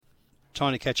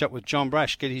time to catch up with John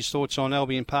Brash, get his thoughts on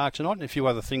Albion Park tonight and a few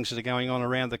other things that are going on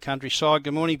around the countryside.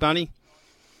 Good morning, Bunny.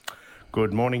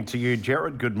 Good morning to you,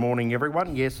 Jared. Good morning,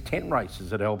 everyone. Yes, 10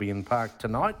 races at Albion Park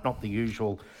tonight, not the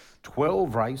usual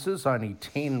 12 races, only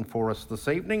 10 for us this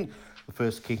evening. The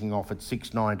first kicking off at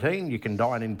 6:19. You can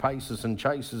dine in paces and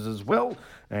chases as well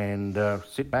and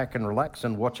sit back and relax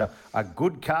and watch a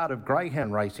good card of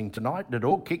greyhound racing tonight. And it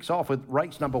all kicks off with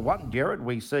race number 1, Jared.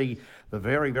 We see the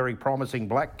very, very promising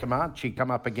Black Comanche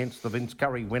come up against the Vince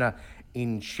Curry winner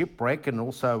in Shipwreck, and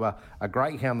also a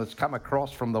greyhound that's come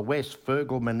across from the west,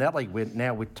 Fergal Manelli,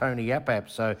 now with Tony Apap.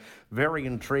 So very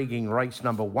intriguing race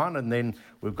number 1. And then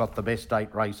we've got the best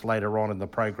 8 race later on in the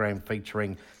program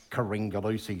featuring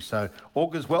Karingalusi. So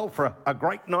augurs well for a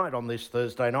great night on this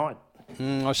Thursday night.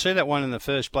 I see that one in the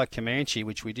first, Black Comanche,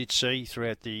 which we did see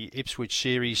throughout the Ipswich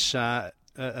series,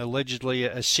 allegedly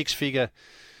a 6-figure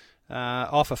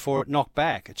offer for it knocked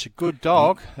back. It's a good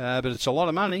dog, but it's a lot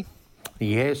of money.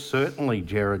 Yes, certainly,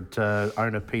 Jared.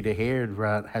 Owner Peter Hare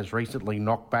has recently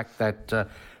knocked back that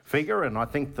figure, and I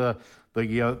think the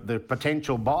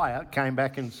potential buyer came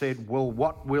back and said, well,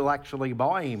 what will actually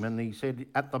buy him? And he said,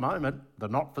 at the moment, the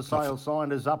not-for-sale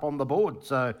sign is up on the board.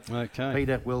 So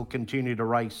Peter will continue to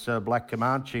race Black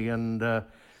Comanche, and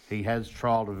he has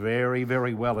trialled very,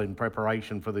 very well in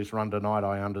preparation for this run tonight,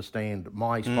 I understand.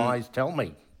 My spies tell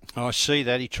me. I see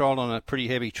that. He trialled on a pretty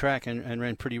heavy track and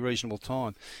ran pretty reasonable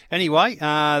time. Anyway,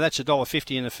 that's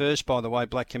 $1.50 in the first, by the way,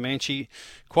 Black Comanche.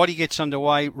 Quaddie gets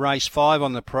underway, race 5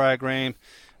 on the program.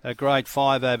 Grade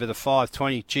 5 over the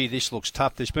 520. Gee, this looks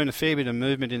tough. There's been a fair bit of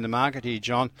movement in the market here,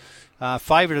 John.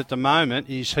 Favourite at the moment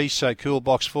is He's So Cool,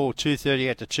 box 4, 230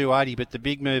 out to 280, but the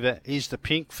big mover is the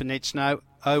pink for Net Snow,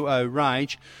 OO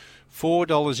Rage.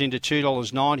 $4 into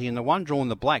 $2.90, and the one drawn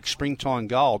the black, Springtime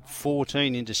Gold,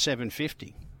 14 into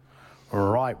 $7.50. All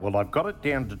right, well, I've got it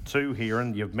down to 2 here,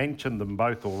 and you've mentioned them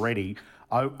both already.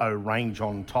 OO Range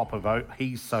on top of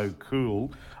He's So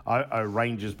Cool. OO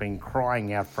Range has been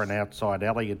crying out for an outside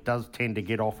alley. It does tend to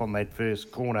get off on that first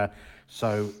corner,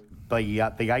 so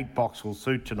the 8 box will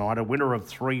suit tonight. A winner of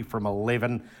 3 from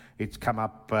 11. It's come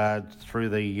up through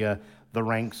the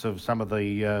ranks of some of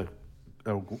the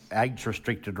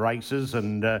age-restricted races,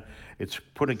 and it's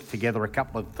put together a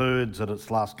couple of thirds at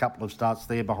its last couple of starts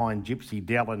there behind Gypsy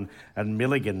Dell and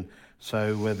Milligan.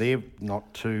 So they're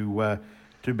not too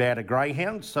bad a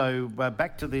greyhound. So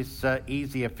back to this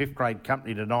easier 5th grade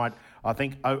company tonight. I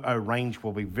think OO Range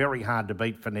will be very hard to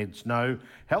beat for Ned Snow.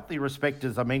 Healthy Respect,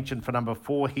 as I mentioned, for number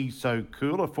 4, He's So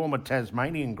Cool, a former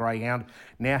Tasmanian greyhound,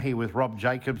 now here with Rob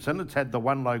Jacobson. It's had the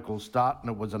one local start, and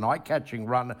it was an eye-catching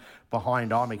run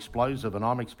behind I'm Explosive, and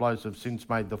I'm Explosive since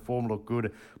made the form look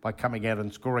good by coming out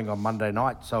and scoring on Monday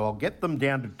night. So I'll get them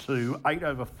down to 2, 8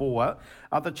 over 4.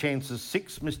 Other chances,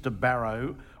 6 Mr.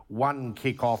 Barrow, 1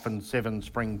 kick-off and 7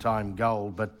 Springtime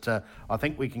Gold. But I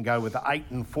think we can go with 8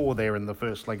 and 4 there in the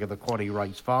first leg of the Quaddie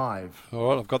race 5. All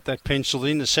right, I've got that penciled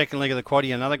in. The second leg of the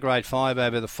Quaddie, another grade 5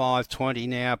 over the 520.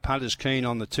 Now, punters keen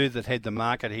on the 2 that head the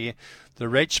market here. The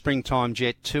red Springtime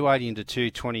Jet, 280 into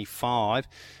 225.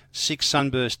 6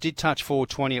 Sunburst did touch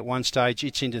 420 at one stage.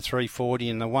 It's into 340.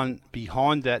 And the one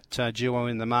behind that duo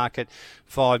in the market,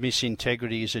 5 Miss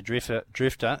Integrity, is a drifter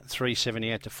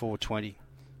 370 out to 420.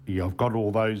 Yeah, I've got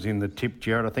all those in the tip,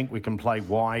 Jared. I think we can play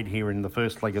wide here in the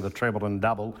first leg of the treble and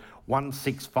double. 1,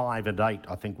 6, 5 and 8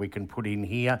 I think we can put in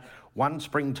here. 1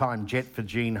 Springtime Jet for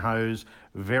Gene Hose.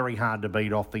 Very hard to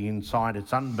beat off the inside.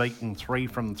 It's unbeaten 3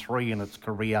 from 3 in its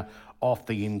career off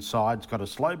the inside. It's got a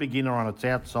slow beginner on its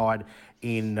outside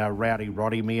in Rowdy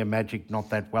Roddy. Mere Magic not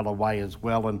that well away as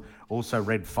well, and also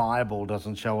Red Fireball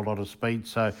doesn't show a lot of speed,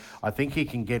 so I think he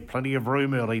can get plenty of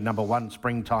room early. Number 1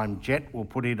 Springtime Jet will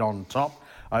put it on top.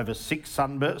 Over 6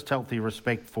 Sunburst, Healthy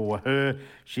Respect for her.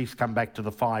 She's come back to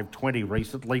the 520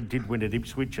 recently, did win at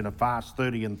Ipswich in a fast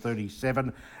 30 and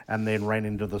 37, and then ran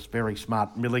into this very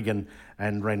smart Milligan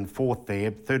and ran 4th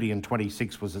there. 30 and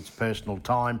 26 was its personal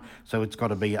time, so it's got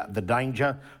to be the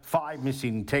danger. 5 Miss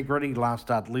Integrity, last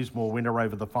start Lismore winner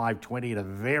over the 520 at a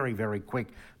very, very quick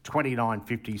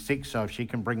 29.56, so if she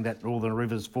can bring that Northern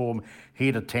Rivers form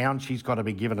here to town, she's got to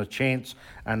be given a chance.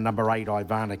 And number 8,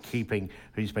 Ivana Keeping,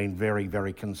 who's been very,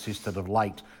 very consistent of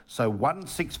late. So 1,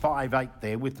 6, 5, 8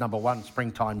 there with number 1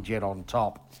 Springtime Jet on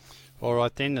top. All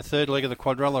right then, the third leg of the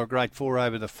quadrilla, a grade 4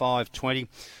 over the 520.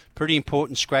 Pretty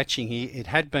important scratching here. It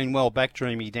had been well back,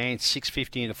 Dreamy Dance,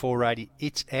 650 into 480.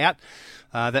 It's out.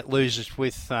 That loses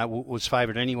with, was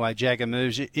favoured anyway, Jagger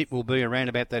Moves. It will be around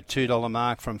about that $2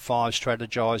 mark from 5,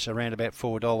 strategise around about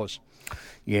 $4.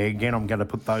 Yeah, again, I'm going to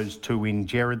put those two in,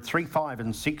 Jared. 3, 5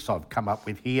 and 6 I've come up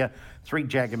with here. 3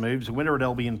 Jagger Moves. A winner at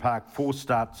Albion Park 4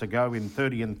 starts ago in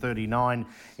 30 and 39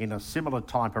 in a similar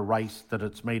type of race that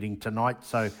it's meeting tonight.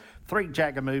 So 3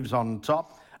 Jagger Moves on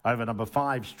top. Over number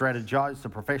 5, Strategise, the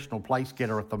professional place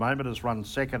getter at the moment, has run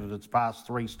second at its past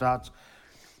 3 starts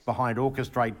behind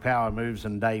Orchestrate, Power Moves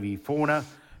and Davey Fauna.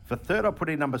 For third, I put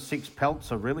in number 6,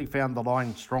 Peltzer. Really found the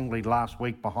line strongly last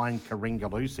week behind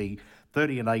Karingalusi.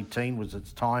 30 and 18 was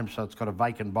its time, so it's got a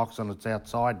vacant box on its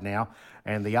outside now.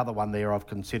 And the other one there I've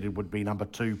considered would be number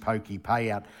 2, Pokey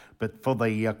Payout. But for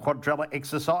the quadrella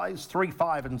exercise, 3,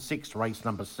 5 and 6, race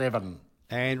number 7.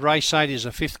 And race 8 is a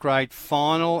 5th grade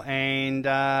final, and,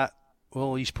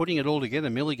 well, he's putting it all together.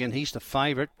 Milligan, he's the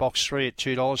favourite. Box 3 at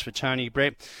 $2 for Tony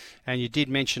Brett. And you did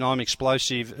mention I'm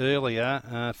Explosive earlier.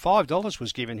 $5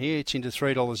 was given here. It's into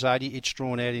 $3.80. It's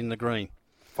drawn out in the green.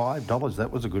 $5,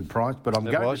 that was a good price, but I'm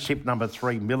going to tip number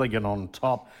 3, Milligan, on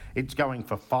top. It's going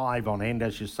for 5 on end,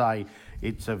 as you say.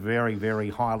 It's a very, very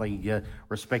highly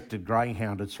respected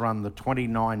greyhound. It's run the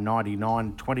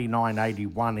 29.99,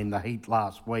 29.81 in the heat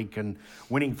last week, and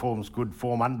winning form's good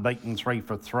form. Unbeaten 3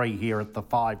 for 3 here at the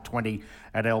 5.20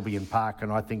 at Albion Park,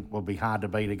 and I think will be hard to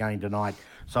beat again tonight.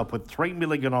 So I'll put 3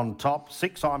 Milligan on top.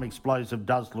 6 I'm Explosive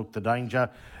does look the danger.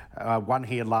 Won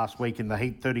here last week in the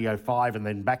heat, 30.05, and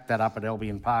then backed that up at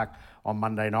Albion Park on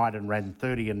Monday night and ran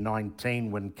 30 and 19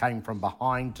 when came from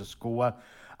behind to score.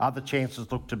 Other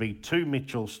chances look to be 2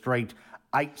 Mitchell Street,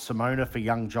 8 Simona for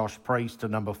young Josh Priest,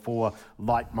 and number 4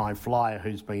 Light My Flyer,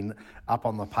 who's been up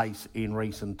on the pace in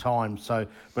recent times. So,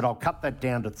 but I'll cut that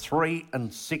down to 3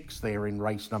 and 6 there in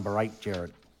race number 8,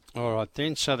 Jared. All right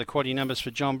then, so the quaddie numbers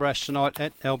for John Brash tonight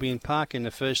at Albion Park. In the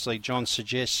first leg, John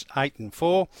suggests 8 and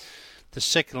 4. The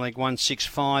second leg, 1, 6,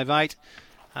 5, 8.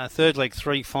 Third leg,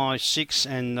 3, 5, 6.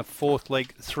 And the fourth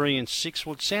leg, 3 and 6.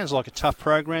 Well, it sounds like a tough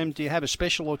program. Do you have a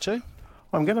special or two?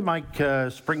 I'm going to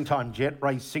make Springtime Jet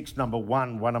race 6, number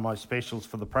 1, one of my specials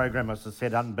for the program. As I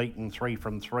said, unbeaten 3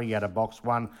 from 3 out of box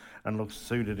 1 and looks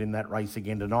suited in that race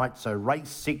again tonight. So race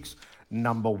 6,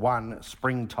 number 1,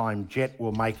 Springtime Jet,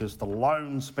 will make us the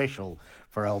lone special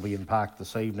for Albion Park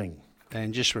this evening.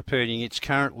 And just repeating, it's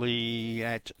currently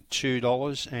at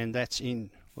 $2, and that's in,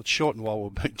 well, it's shortened while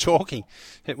we've been talking.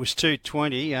 It was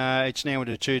 $2.20. It's now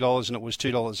into $2, and it was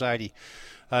 $2.80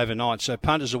 overnight. So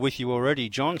punters are with you already,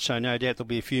 John, so no doubt there'll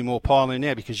be a few more pile in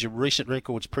there because your recent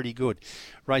record's pretty good.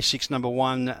 Race 6, number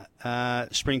 1,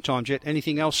 Springtime Jet.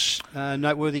 Anything else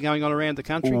noteworthy going on around the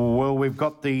country? Well, we've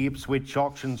got the Ipswich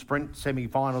Auction Sprint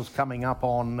semi-finals coming up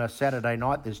on Saturday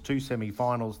night. There's 2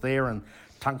 semi-finals there, and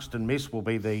Tungsten Miss will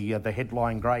be the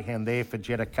headline greyhound there for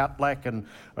Jetta Cutlack. And,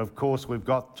 of course, we've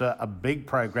got a big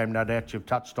program, no doubt you've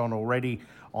touched on already,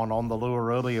 on the lure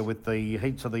earlier with the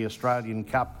heats of the Australian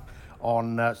Cup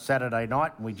on Saturday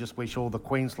night. And we just wish all the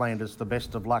Queenslanders the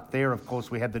best of luck there. Of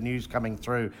course, we had the news coming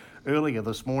through earlier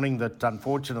this morning that,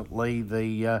 unfortunately,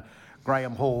 the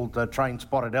Graham Hall train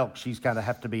spotted elk, she's going to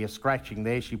have to be a scratching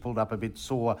there. She pulled up a bit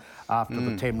sore after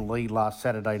the Tem lead last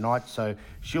Saturday night, so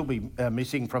she'll be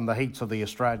missing from the heats of the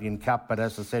Australian Cup. But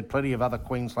as I said, plenty of other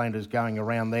Queenslanders going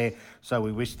around there, so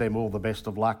we wish them all the best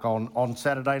of luck on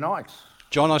Saturday night.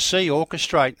 John, I see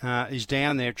Orchestrate is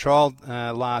down there. Trialled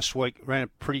last week, ran a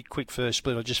pretty quick first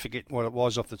split. I just forget what it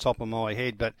was off the top of my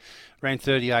head, but ran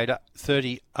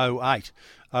 30.08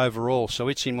 overall. So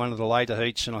it's in one of the later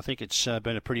heats, and I think it's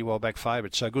been a pretty well-backed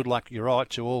favourite. So good luck, you're right,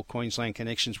 to all Queensland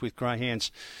connections with greyhounds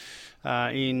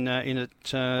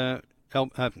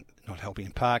not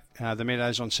Albion Park, the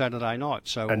Meadows on Saturday night.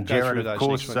 So and we'll Jared, go through those of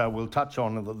course, next week. we'll touch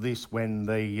on this when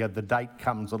the date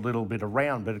comes a little bit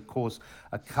around. But of course,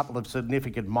 a couple of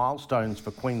significant milestones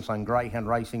for Queensland Greyhound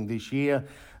racing this year.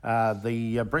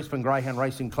 The Brisbane Greyhound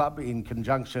Racing Club, in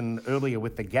conjunction earlier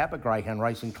with the Gabba Greyhound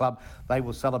Racing Club, they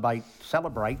will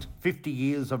celebrate 50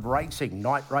 years of racing.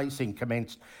 Night racing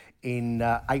commenced in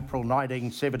April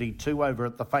 1972 over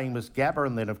at the famous Gabba,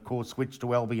 and then of course switched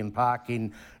to Albion Park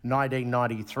in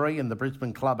 1993. And the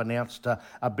Brisbane Club announced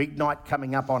a big night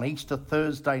coming up on Easter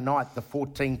Thursday night, the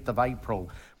 14th of April,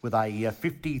 with a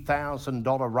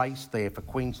 $50,000 race there for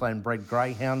Queensland bred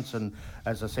greyhounds. And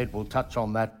as I said, we'll touch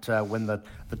on that when the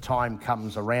time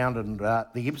comes around. And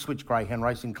the Ipswich Greyhound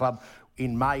Racing Club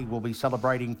in May will be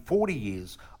celebrating 40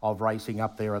 years of racing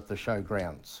up there at the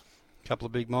showgrounds. Couple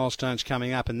of big milestones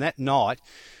coming up, and that night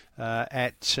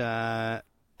at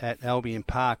Albion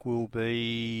Park will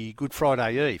be Good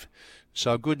Friday Eve.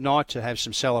 So a good night to have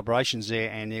some celebrations there,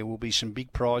 and there will be some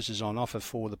big prizes on offer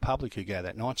for the public who go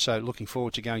that night. So looking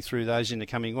forward to going through those in the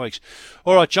coming weeks.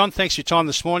 All right, John, thanks for your time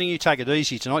this morning. You take it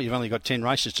easy tonight. You've only got 10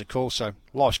 races to call, so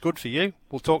life's good for you.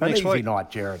 We'll talk next week. An easy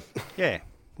night, Jared. Yeah,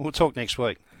 we'll talk next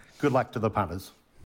week. Good luck to the punters.